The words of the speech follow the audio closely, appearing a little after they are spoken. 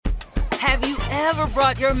Have you ever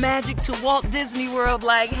brought your magic to Walt Disney World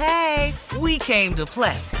like, hey, we came to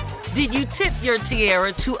play? Did you tip your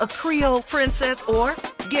tiara to a Creole princess or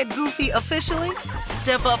get goofy officially?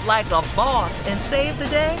 Step up like a boss and save the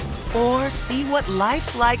day? Or see what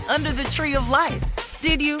life's like under the tree of life?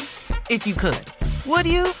 Did you? If you could. Would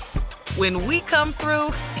you? When we come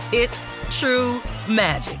through, it's true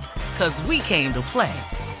magic. 'Cause we came to play.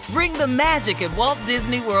 Bring the magic at Walt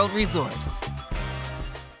Disney World Resort.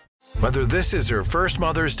 Whether this is her first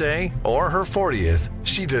Mother's Day or her 40th,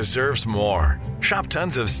 she deserves more. Shop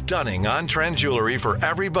tons of stunning on-trend jewelry for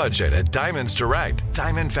every budget at Diamonds Direct.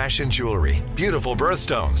 Diamond fashion jewelry, beautiful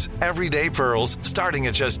birthstones, everyday pearls starting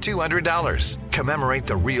at just $200. Commemorate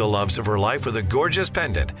the real loves of her life with a gorgeous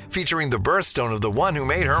pendant featuring the birthstone of the one who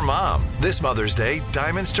made her mom. This Mother's Day,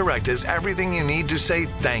 Diamonds Direct is everything you need to say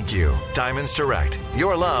thank you. Diamonds Direct,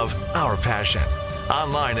 your love, our passion.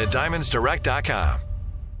 Online at diamondsdirect.com.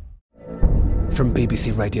 From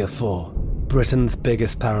BBC Radio 4, Britain's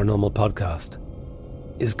biggest paranormal podcast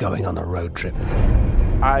is going on a road trip.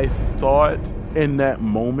 I thought in that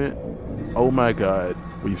moment, oh my God,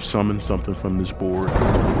 we've summoned something from this board.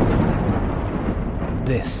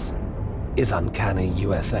 This is Uncanny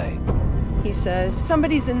USA. He says,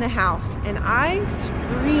 somebody's in the house, and I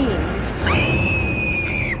screamed.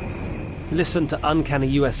 Listen to Uncanny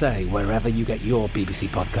USA wherever you get your BBC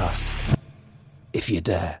podcasts, if you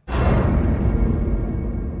dare.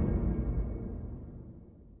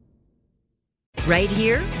 Right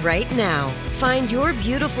here, right now. Find your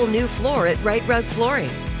beautiful new floor at Rite Rug Flooring.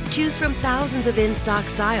 Choose from thousands of in-stock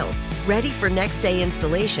styles, ready for next day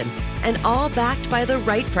installation, and all backed by the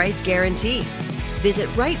right price guarantee. Visit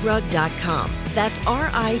riterug.com. That's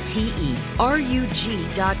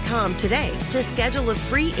RITERUG.com today to schedule a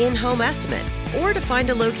free in-home estimate or to find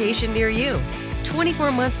a location near you.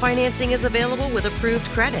 24-month financing is available with approved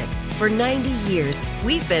credit. For 90 years,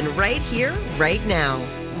 we've been right here, right now.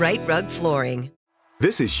 Rite Rug Flooring.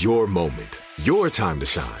 This is your moment, your time to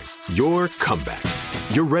shine, your comeback.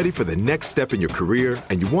 You're ready for the next step in your career,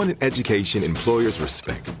 and you want an education employers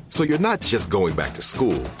respect. So you're not just going back to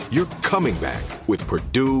school, you're coming back with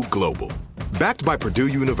Purdue Global. Backed by Purdue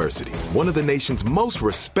University, one of the nation's most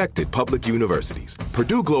respected public universities,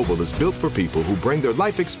 Purdue Global is built for people who bring their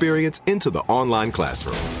life experience into the online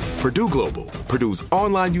classroom. Purdue Global, Purdue's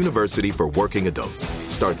online university for working adults.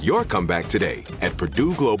 Start your comeback today at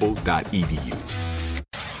purdueglobal.edu.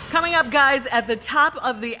 Coming up, guys, at the top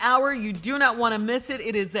of the hour, you do not want to miss it.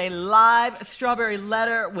 It is a live Strawberry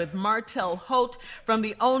Letter with Martell Holt from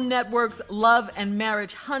the OWN Network's Love and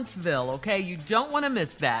Marriage Huntsville, okay? You don't want to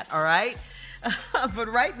miss that, all right?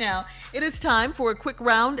 But right now, it is time for a quick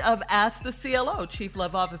round of Ask the CLO. Chief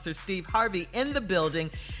Love Officer Steve Harvey in the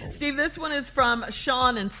building. Steve, this one is from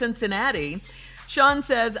Sean in Cincinnati. Sean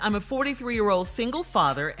says, I'm a 43-year-old single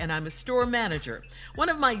father and I'm a store manager. One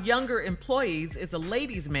of my younger employees is a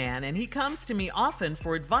ladies' man and he comes to me often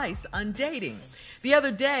for advice on dating. The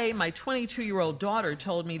other day, my 22-year-old daughter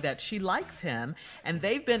told me that she likes him and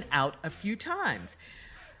they've been out a few times.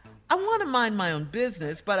 I want to mind my own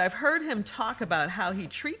business, but I've heard him talk about how he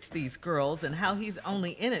treats these girls and how he's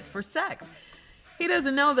only in it for sex. He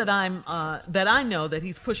doesn't know that I know that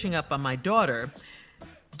he's pushing up on my daughter.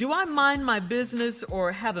 Do I mind my business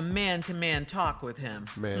or have a man-to-man talk with him?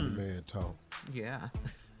 Man-to-man talk. Yeah.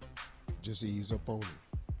 Just ease up on it.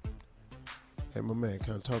 Hey, my man,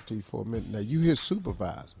 can I talk to you for a minute? Now, you his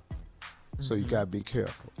supervisor, so you got to be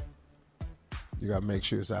careful. You got to make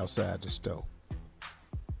sure it's outside the store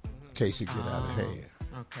in case it get out of hand.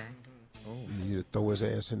 Okay. You need to throw his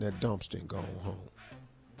ass in that dumpster and go on home.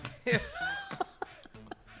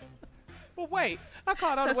 Well, wait. I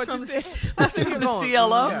caught on to what you said. That's from the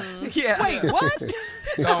CLO? Yeah. Wait, what?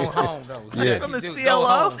 Go home, though. Yeah. From the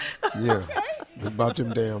CLO? Yeah. It's about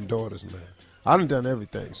them damn daughters, man. I done done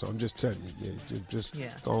everything, so I'm just telling you. Yeah, just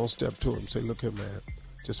go on, step to him. Say, look here, man.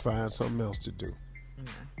 Just find something else to do.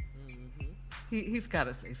 Yeah. He's got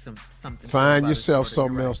to say something. Find yourself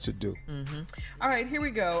something else to do. All right, here we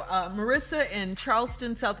go. Marissa in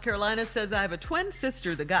Charleston, South Carolina says, I have a twin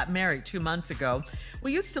sister that got married 2 months ago.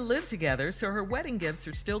 We used to live together, so her wedding gifts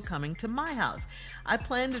are still coming to my house. I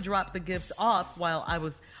planned to drop the gifts off while I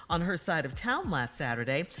was on her side of town last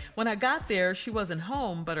Saturday. When I got there, she wasn't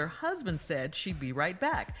home, but her husband said she'd be right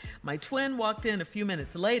back. My twin walked in a few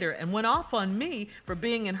minutes later and went off on me for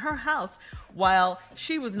being in her house while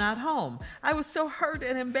she was not home. I was so hurt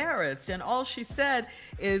and embarrassed, and all she said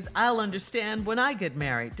is, I'll understand when I get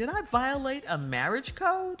married. Did I violate a marriage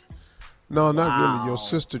code? No, not really. Your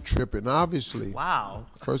sister tripping, obviously. Wow.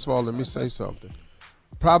 First of all, let me say something.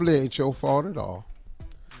 Probably ain't your fault at all.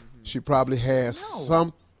 She probably has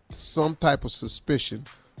some type of suspicion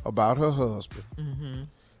about her husband,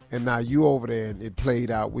 and now you over there and it played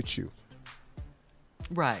out with you.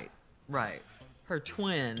 Right. Her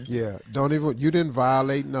twin. Yeah, you didn't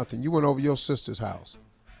violate nothing. You went over your sister's house.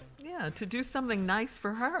 Yeah, to do something nice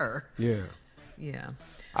for her. Yeah. Yeah.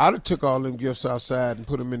 I'd have took all them gifts outside and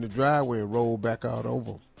put them in the driveway and rolled back out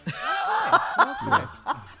over them. Yeah.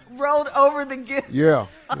 Rolled over the gift. Yeah,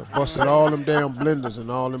 busted all them damn blenders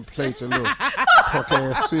and all them plates and little punk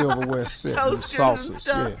ass silverware set and saucers.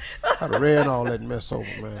 Yeah, I'd have ran all that mess over,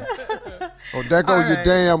 man. Oh, there goes your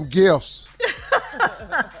damn gifts.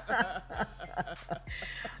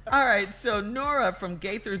 All right, so Nora from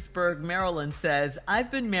Gaithersburg, Maryland says,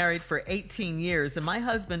 I've been married for 18 years and my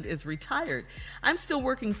husband is retired. I'm still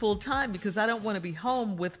working full time because I don't want to be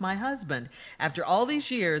home with my husband. After all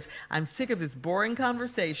these years, I'm sick of his boring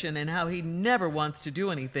conversation and how he never wants to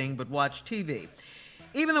do anything but watch TV.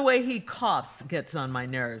 Even the way he coughs gets on my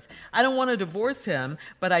nerves. I don't want to divorce him,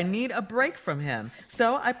 but I need a break from him.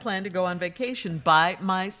 So I plan to go on vacation by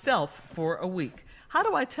myself for a week. How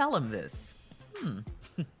do I tell him this?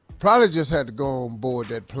 Probably just had to go on board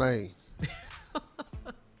that plane.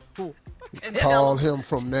 And call him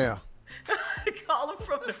from there. Call him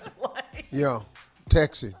from the plane. Yeah,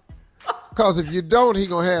 text him. Because if you don't, he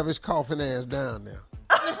going to have his coughing ass down there.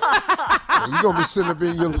 You're going to be sitting up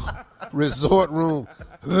in your resort room.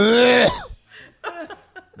 Yeah,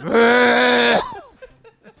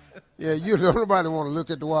 nobody want to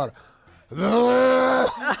look at the water.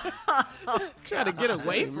 Try to get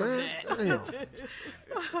away from that.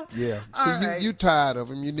 Yeah. See, you tired of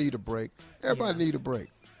him. You need a break. Everybody need a break.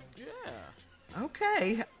 Yeah.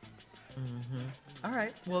 Okay. All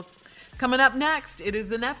right. Well, coming up next, it is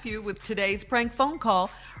the nephew with today's prank phone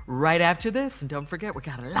call right after this. And don't forget, we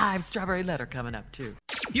got a live strawberry letter coming up, too.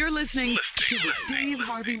 You're listening to the Steve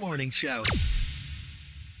Harvey Morning Show.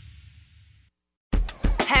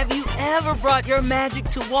 Have you ever brought your magic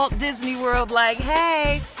to Walt Disney World like,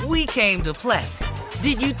 hey, we came to play?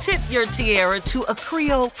 Did you tip your tiara to a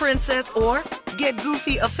Creole princess or get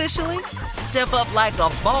goofy officially? Step up like a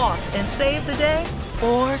boss and save the day?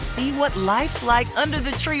 Or see what life's like under the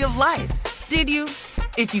tree of life? Did you?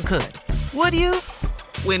 If you could. Would you?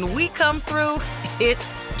 When we come through,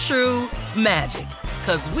 it's true magic.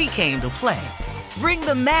 'Cause we came to play. Bring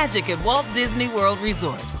the magic at Walt Disney World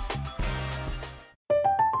Resort.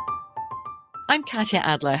 I'm Katya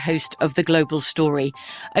Adler, host of The Global Story.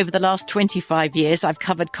 Over the last 25 years, I've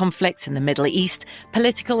covered conflicts in the Middle East,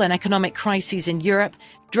 political and economic crises in Europe,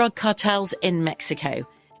 drug cartels in Mexico.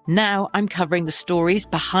 Now I'm covering the stories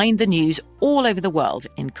behind the news all over the world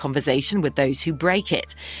in conversation with those who break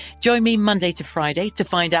it. Join me Monday to Friday to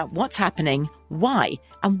find out what's happening, why,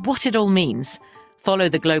 and what it all means. Follow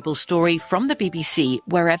The Global Story from the BBC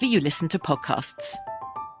wherever you listen to podcasts.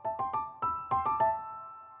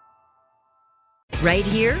 Right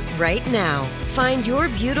here, right now. Find your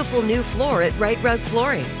beautiful new floor at Right Rug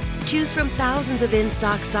Flooring. Choose from thousands of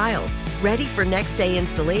in-stock styles, ready for next day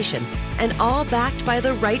installation, and all backed by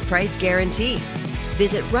the right price guarantee.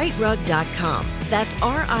 Visit rightrug.com. That's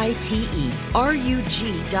RITERUG.com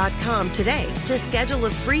today to schedule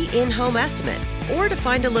a free in-home estimate or to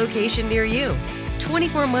find a location near you.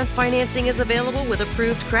 24-month financing is available with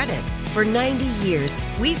approved credit. For 90 years,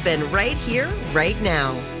 we've been right here, right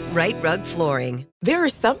now. Right Rug Flooring. There are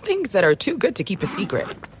some things that are too good to keep a secret.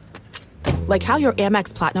 Like how your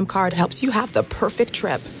Amex Platinum card helps you have the perfect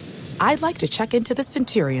trip. I'd like to check into the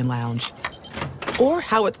Centurion Lounge. Or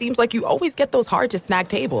how it seems like you always get those hard-to-snag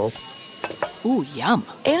tables. Ooh, yum.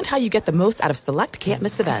 And how you get the most out of select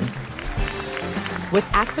can't-miss events. With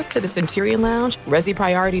access to the Centurion Lounge, Resi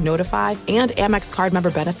Priority Notify, and Amex card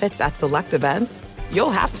member benefits at select events, you'll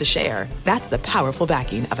have to share. That's the powerful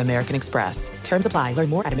backing of American Express. Terms apply. Learn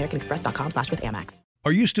more at americanexpress.com/withAmex.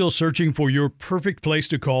 Are you still searching for your perfect place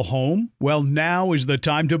to call home? Well, now is the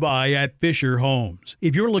time to buy at Fisher Homes.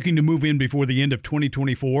 If you're looking to move in before the end of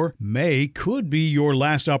 2024, May could be your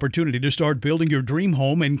last opportunity to start building your dream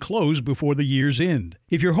home and close before the year's end.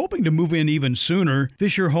 If you're hoping to move in even sooner,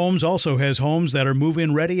 Fisher Homes also has homes that are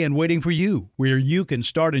move-in ready and waiting for you, where you can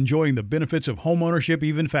start enjoying the benefits of homeownership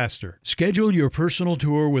even faster. Schedule your personal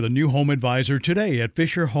tour with a new home advisor today at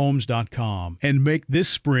FisherHomes.com and make this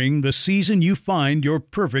spring the season you find your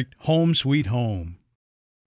perfect home sweet home.